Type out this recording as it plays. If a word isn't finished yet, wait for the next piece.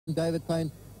David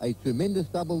Payne, a tremendous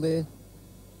double there.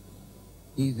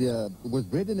 He was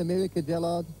bred in America,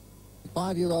 Jellard,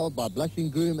 5-year-old by Blushing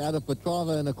Groom out of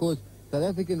Petrava, and of course South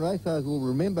African racers will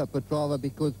remember Petrava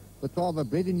because Petrava,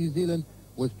 bred in New Zealand,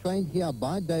 was trained here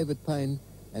by David Payne,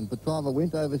 and Petrava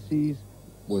went overseas,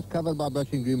 was covered by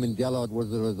Blushing Groom, and Jellard was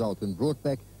the result, and brought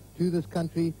back to this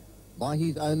country by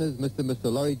his owners,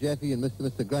 Mr. Laurie Jaffe and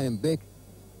Mr. Graham Beck.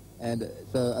 And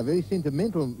so a very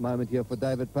sentimental moment here for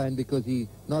David Payne, because he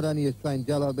not only has trained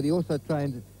Jellard, but he also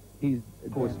trained his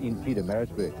horse in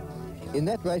Pietermaritzburg. In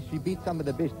that race, she beat some of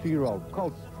the best 2-year-old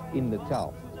colts in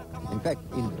Natal. In fact,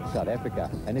 in South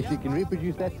Africa. And if she can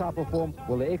reproduce that type of form,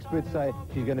 well, the experts say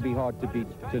she's going to be hard to beat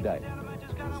today.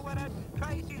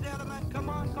 Tracey Element,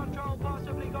 Command Control,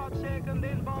 possibly got second,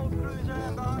 then Bold Cruiser,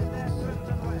 and behind that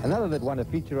Another that won a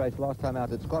feature race last time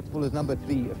out at Scottsville is number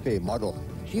 3, Fair Model.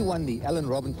 She won the Alan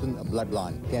Robinson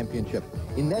Bloodline Championship.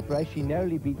 In that race, she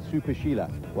narrowly beat Super Sheila.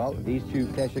 Well, these two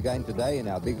clash again today in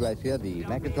our big race here, the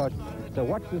McIntosh. So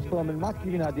watch this film and might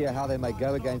give you an idea how they may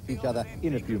go against each other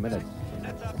in a few minutes.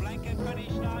 That's a blanket finish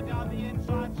now down the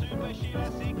inside. Super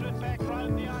Sheila, secret back row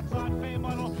on the outside, Fair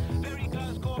Model. Very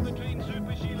close call between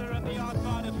Super Sheila and the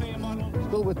outside of Fair Model.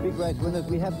 Still with big race winners,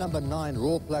 we have number 9,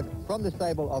 Raw Plug, from the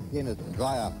stable of Dennis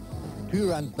Dreyer. 2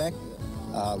 runs back.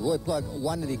 Roy Plug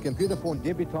won the computer-formed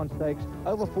debutante stakes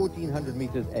over 1,400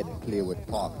 metres at Clearwood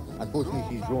Park. Unfortunately,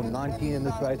 she's drawn 19 in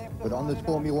this race, but on this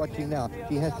form you're watching now,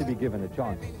 she has to be given a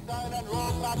chance.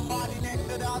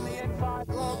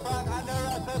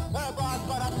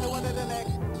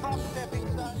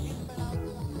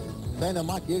 Trainer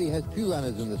Mike Yerry has 2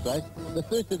 runners in this race. The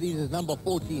first of these is number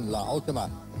 14, La Ultima.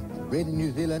 Bred in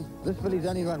New Zealand, this filly's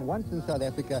only run once in South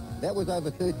Africa. That was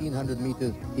over 1,300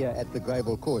 metres here at the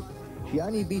Greybull course. She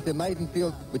only beat a maiden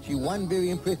field, but she won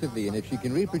very impressively, and if she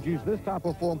can reproduce this type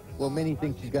of form, well, many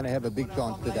think she's going to have a big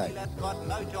chance today. That's got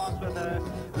no chance with her.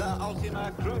 La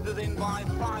Ultima cruises in by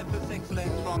 5 to 6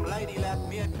 lengths from Lady Lap.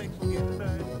 Beatrix will get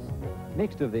third.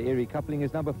 Next of the airy coupling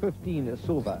is number 15,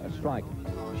 Silver Strike.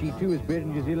 She too is bred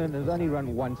in New Zealand and has only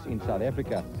run once in South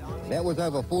Africa. That was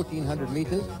over 1,400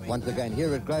 metres, once again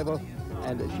here at Greybull,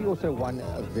 and she also won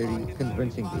very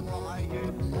convincingly.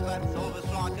 But Silver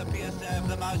Strike appears to have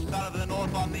the most bell of the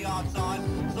north on the outside.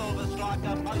 Silver Strike,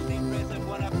 a most impressive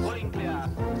winner, pulling clear.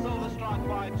 Silver Strike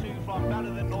by 2 from Bell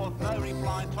of the North, no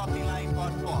reply, Toppy Lane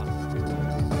got 4th.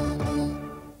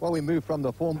 Well, we move from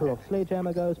the form of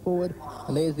Sledgehammer goes forward,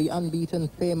 and there's the unbeaten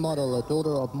Fair Model, a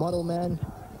daughter of Model Man.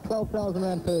 12,000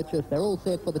 rand purchase. They're all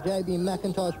set for the JB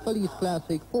McIntosh Fillies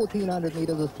Classic, 1,400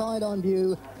 metres, a side on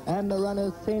view, and the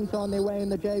runners sent on their way in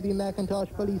the JB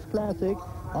McIntosh Fillies Classic.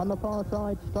 On the far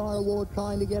side, Star Award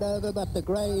trying to get over, but the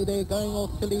grey, they're going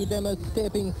off to lead them a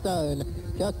stepping stone.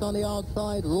 Just on the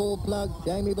outside, Raw Plug,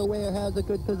 Jamie Beware has a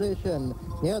good position.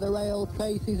 Near the rail,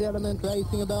 Tracey's Element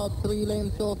racing about 3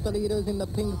 lengths off the leaders in the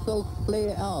pink silk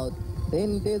flare out.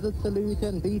 Then Desert Salute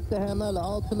and Beat the Hammer, La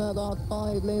Ultima about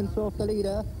 5 lengths off the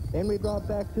leader. Then we drop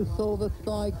back to Silver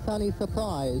Strike, Sunny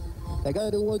Surprise. They go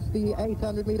towards the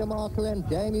 800-metre marker, and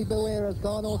Jamie Beware has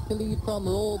gone off to lead from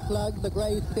Raw Plug, the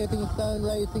grey stepping stone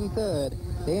racing third.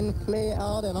 Then Flare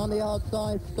out, and on the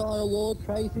outside, Star Award,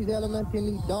 Tracey's Element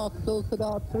in the dark silks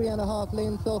about 3.5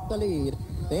 lengths off the lead.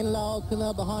 Then La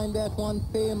Ultima behind that one,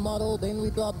 Fair Model. Then we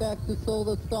drop back to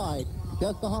Silver Strike.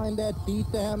 Just behind that, Beat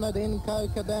the Hammer, then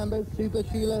Coca Bambas. Super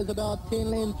Sheila is about 10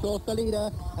 lengths off the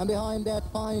leader, and behind that,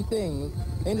 Fine Things.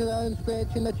 Into the home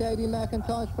stretch in the JB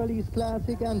McIntosh Fillies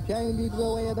Classic, and Jamie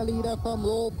Beware, the leader from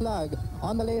Raw Plug.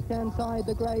 On the left-hand side,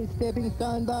 the grey stepping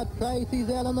stone, but Tracey's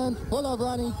Element full of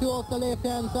running 2 off the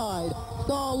left-hand side.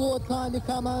 Star Award trying to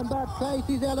come home, but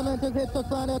Tracey's Element has hit the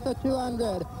front at the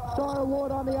 200. Star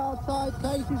Award on the outside.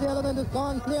 Tracey's Element has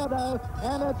gone clear though,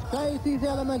 and it's Tracey's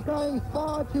Element going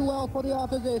far too well for the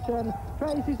opposition.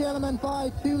 Tracey's Element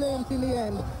by 2 lengths in the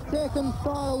end. Second,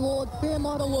 Star Award. Fair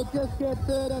Model will just get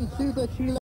third, and Super Sheila